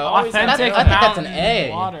 Yeah, bro. always- I Authentic think that's mountain an A.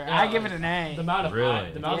 water. Yeah, I give it an A. The amount of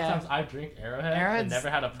Really? the amount Yeah. of times I drink Arrowhead and Arrowhead's never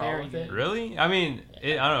had a problem very with it. good. Really? I mean, I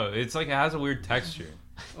don't know. It's like it has a weird texture.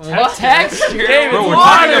 What? Texture. Bro, we're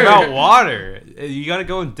talking about water. You got to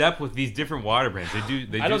go in depth with these different water brands. They I do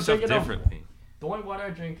don't stuff drink enough. differently. The only water I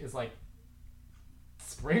drink is like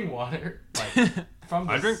spring water. Like from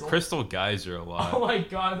the I drink source. Crystal Geyser a Oh lot. my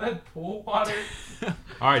god, is that pool water?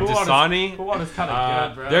 All right, Pool Dasani. water's kind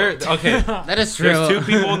of good, bro. Okay. That is true. There's two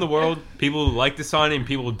people in the world. People who like Dasani and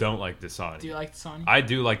people who don't like Dasani. Do you like the Sony? I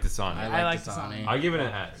do like Dasani. I like Dasani. I give it an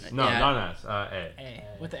S. No, Yeah. not an S. A. A.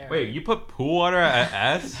 With the arrow. Wait, you put pool water at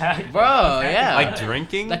S? Bro, yeah. Like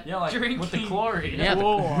drinking? Yeah, like with the Drinking. chlorine. Yeah, the-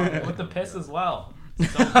 Pool water. With the piss as well. So,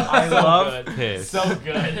 I so love good. piss. So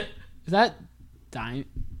good. Is that Dime?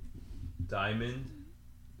 Diamond.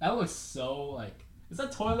 That looks so like. Is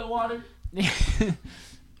that toilet water?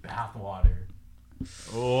 Bath water.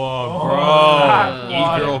 Oh, Oh, bro.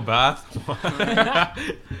 water. E-girl bath.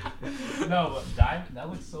 No, but diamond. That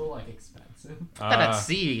looks so like expensive. I thought that's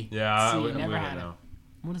C. Yeah, See, we never don't had know.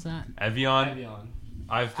 What is that? Evian. Evian.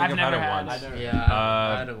 I think I've I've never had had it once. it. Yeah,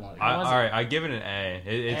 I don't want it. All right, I give it an A.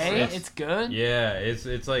 It's good. Yeah,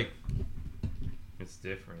 it's like it's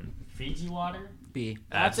different. Fiji water. B.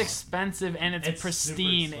 That's expensive and it's It's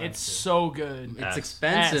pristine. super It's expensive. so good. It's S.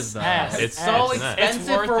 expensive S, though. S, It's S. so It's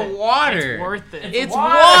expensive worth for it. water. It's worth it. It's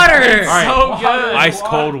water. water. All right. So good. Ice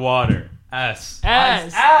cold water. S.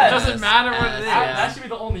 S. S. It doesn't matter what it is. Yeah. That should be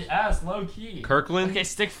the only S, low key. Kirkland. Okay,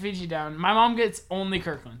 stick Fiji down. My mom gets only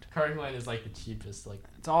Kirkland. Kirkland is like the cheapest. Like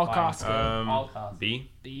It's all Fine. Costco. all costs.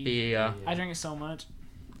 B. B. Yeah. I drink it so much.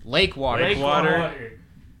 Lake water. Lake water.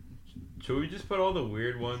 Should we just put all the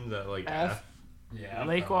weird ones at like F. F? Yeah.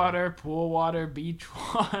 Lake water, pool water, beach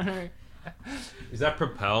water. Is that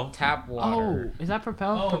Propel? Tap water. Oh, is that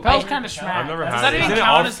Propel? Oh, Propel's maybe kind of Propel. smack. I've never Does had that it. even Isn't it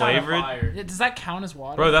count all as flavored? Yeah, does that count as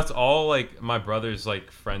water? Bro, that's all like my brother's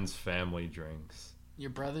like friends' family drinks. Your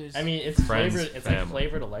brother's. I mean, it's Friends, flavored. It's family. like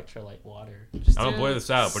flavored electrolyte water. just I'm gonna blur this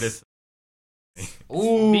out, but it's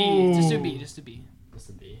Ooh. B. Just do B. Just do B. Just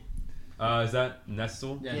a B. is that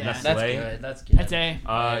Nestle? Yeah, Yeah. that's Nestle? good. That's good. That's A.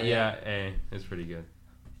 Yeah, A. It's pretty good.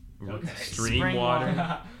 Okay. Stream Spring water.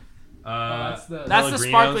 water. that's the. That's the Pellegrinos.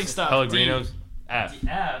 sparkling stuff. Pellegrinos. F.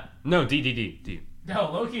 F. No, D.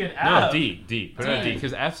 No, Loki and F. No, D. Put it on D. D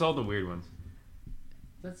because F's all the weird ones.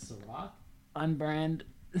 That's a rock. Unbrand.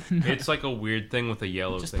 It's like a weird thing with a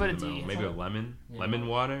yellow Just thing put in a the D. middle. Maybe a lemon. Yeah. Lemon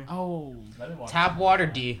water. Oh, Lemon water. Tap water.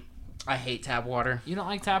 D. I hate tap water. you don't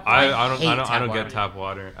like tap I water? don't hate tap get water. tap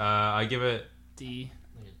water. I give it. D.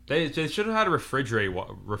 They should have had a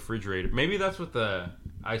refrigerator. Maybe that's what the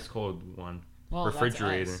ice cold one. Well, that's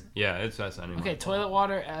Refrigerator. S. Yeah, it's S anyway. Okay, toilet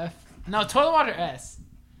water F. No, toilet water S.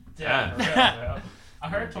 Yeah. F. yeah. I Oh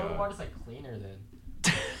heard my toilet God. water's like cleaner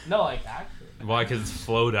than. No, like actually. Why? Because it's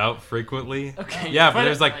flowed out frequently. Okay. Yeah, but put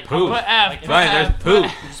there's it- like poop. Put F. Like, put Right, F, there's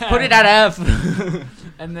poop. F. Put it at F.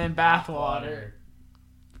 And then bath water.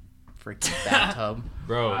 Freaking bathtub.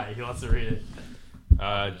 Bro, Alright, he wants to read it.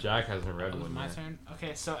 Jack hasn't read That was one my yet. turn.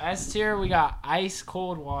 Okay, so S tier we got ice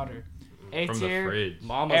cold water. A From the tier fridge.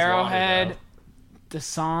 Mama's Arrowhead, water,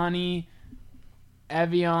 Dasani,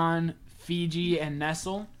 Evian, Fiji, and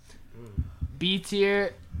Nestle. B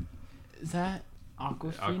tier is that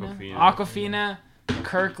Aquafina? Aquafina. Aquafina,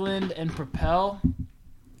 Kirkland, and Propel.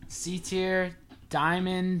 C tier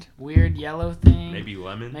Diamond, weird yellow thing. Maybe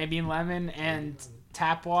lemon. Maybe lemon and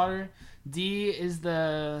tap water. D is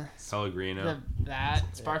Pellegrino. that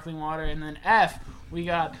sparkling water, and then F we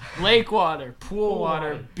got lake water, pool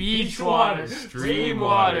water, beach water, stream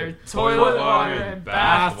water, toilet water, and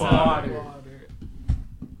bath bathtub water.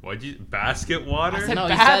 What'd you? Basket water? I said No, you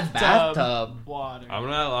said bathtub. bathtub. water. I'm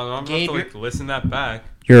gonna Gabe, have to like listen that back.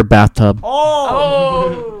 You're a bathtub.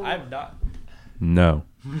 Oh, I'm not. No.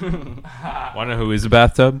 Wanna know who is a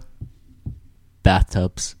bathtub?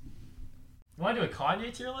 Bathtubs. You want to do a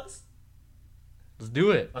Kanye tier list? Let's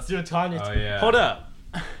do it. Let's do a Kanye. Oh, yeah. Hold up.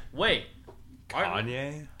 Wait.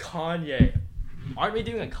 Kanye? Kanye. Aren't we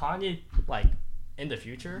doing a Kanye like in the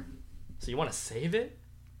future? So you want to save it?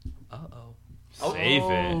 Uh-oh. Save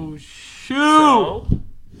it. Oh shoot! So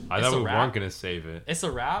I it's thought a we wrap. weren't gonna save it. it's a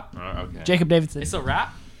wrap. Okay. Jacob Davidson. It's a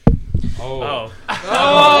wrap. Oh. Oh.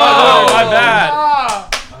 Oh, my bad. Ah!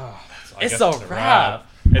 I It's guess a wrap.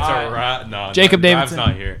 It's Alright. a wrap. No. Jacob no, Brav's Davidson.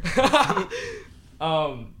 not here.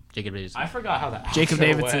 Jacob Davidson. I forgot how that. Jacob outro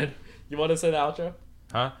Davidson. went. You want to say the outro?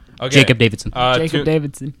 Huh? Okay. Jacob Davidson. Jacob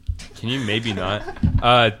Davidson. Can you maybe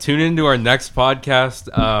not? Tune into our next podcast,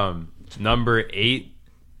 number 8,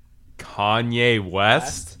 Kanye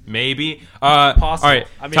West, maybe. Possible. All right,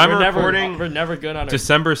 I mean, time we're of never, recording, we're never good on our.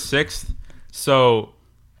 December 6th. So,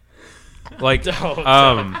 like,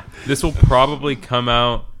 Don't. this will probably come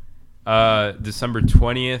out December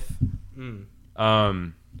 20th,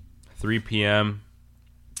 3 p.m.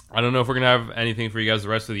 I don't know if we're going to have anything for you guys the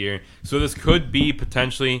rest of the year. So this could be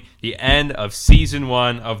potentially the end of season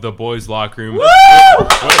 1 of the Boys Locker Room.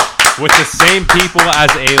 With the same people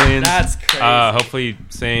as Aliens. That's crazy. Hopefully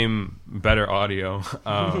same, better audio.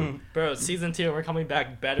 Bro, season 2, we're coming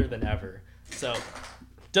back better than ever. So,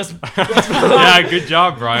 just yeah, good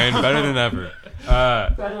job, Brian. Better than ever.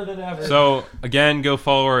 better than ever. So, again, go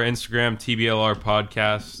follow our Instagram, TBLR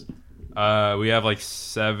Podcast. We have like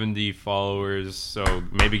 70 followers, so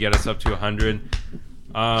maybe get us up to 100.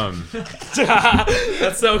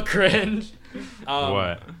 That's so cringe.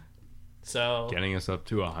 What? So, Getting us up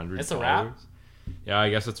to 100 It's a followers? wrap? Yeah, I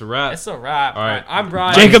guess it's a wrap. it's a wrap. All right. I'm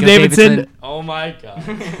Brian. Jacob Davidson. Oh my god.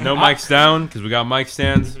 No mics down because we got mic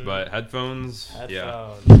stands, but headphones,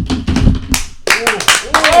 yeah. Headphones.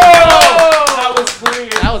 Ooh. That was clean.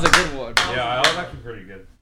 That was a Yeah, I was actually pretty good.